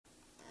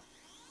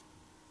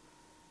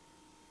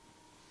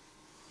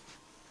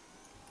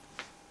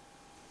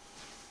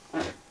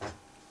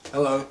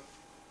Hello,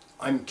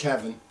 I'm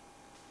Kevin.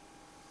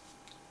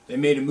 They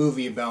made a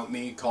movie about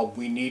me called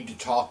We Need to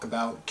Talk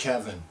About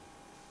Kevin.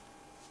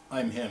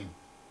 I'm him.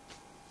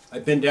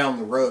 I've been down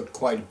the road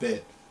quite a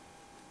bit.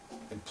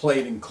 I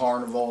played in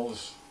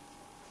carnivals.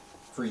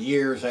 For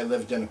years I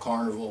lived in a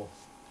carnival.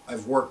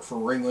 I've worked for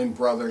Ringling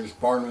Brothers,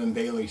 Barnum and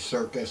Bailey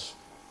Circus.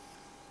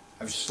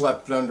 I've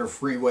slept under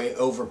freeway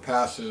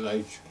overpasses.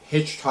 I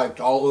hitchhiked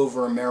all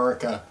over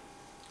America.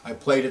 I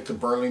played at the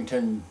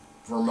Burlington,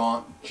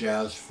 Vermont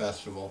Jazz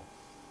Festival.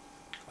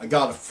 I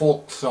got a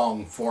folk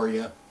song for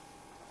you.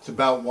 It's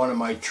about one of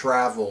my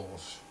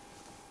travels.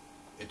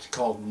 It's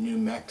called New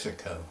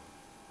Mexico.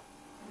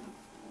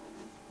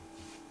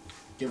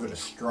 Give it a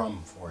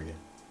strum for you.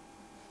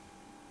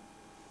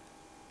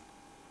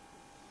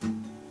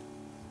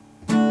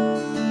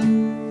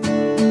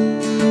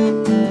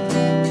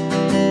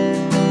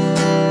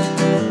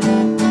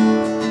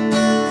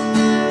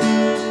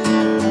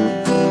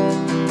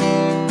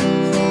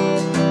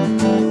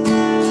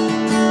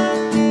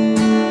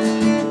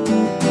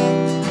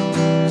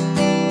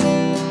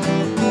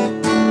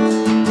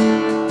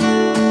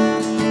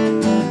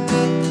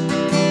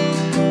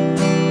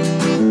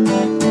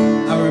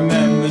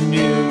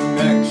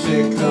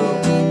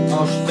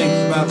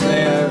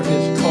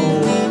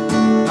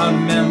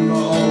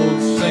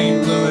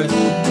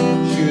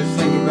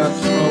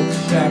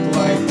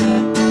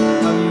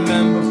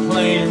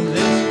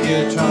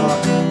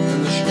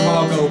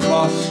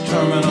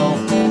 Terminal.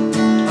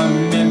 I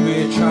remember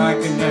you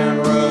tracking down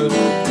roads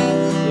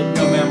that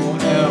no man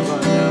will ever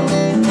know.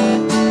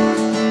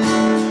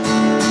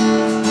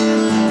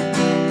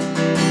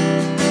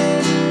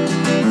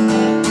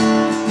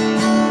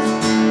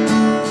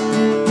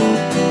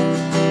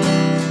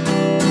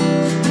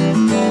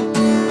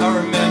 I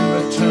remember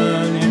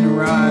turning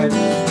right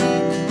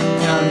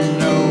down in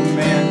no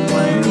man's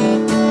land.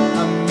 I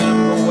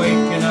remember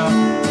waking up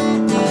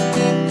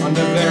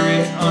under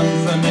very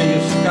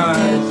unfamiliar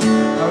skies.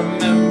 I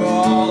remember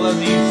all of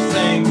these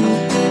things,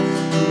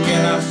 and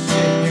yet I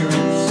sit here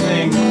and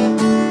sing.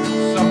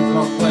 Something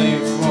I'll play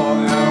for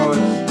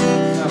hours,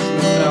 ask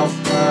myself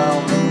how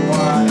and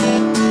why.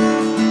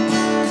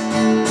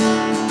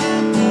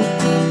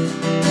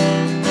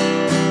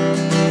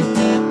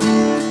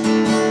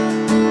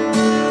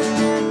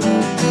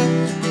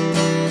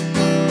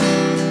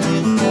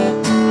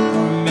 I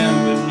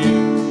remember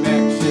New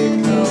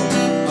Mexico,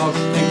 all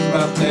she thinks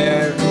about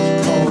there is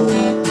cold.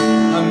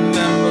 I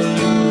remember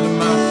losing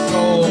my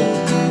soul.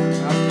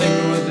 I think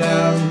it was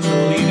out in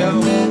Toledo.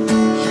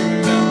 She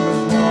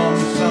remembers warm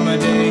summer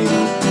days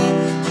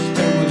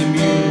spent with the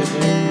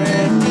music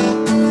man.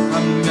 I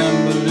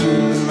remember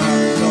losing my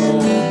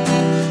soul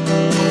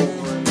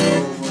over and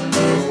over and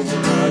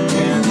over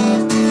again.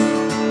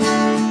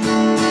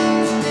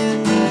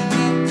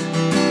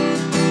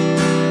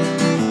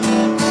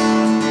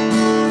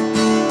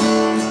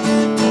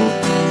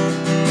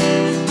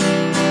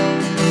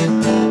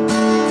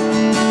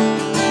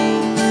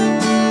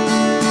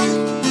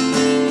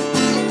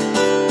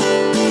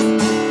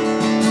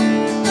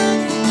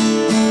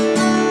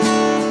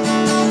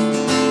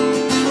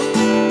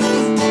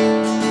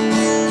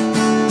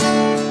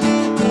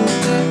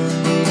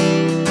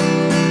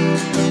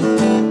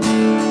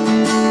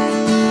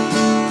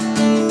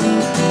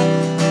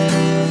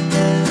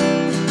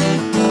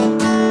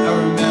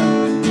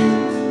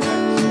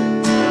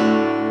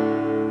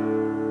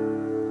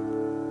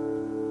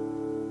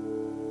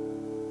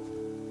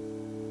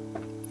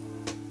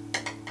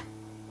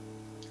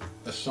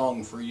 A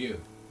song for you.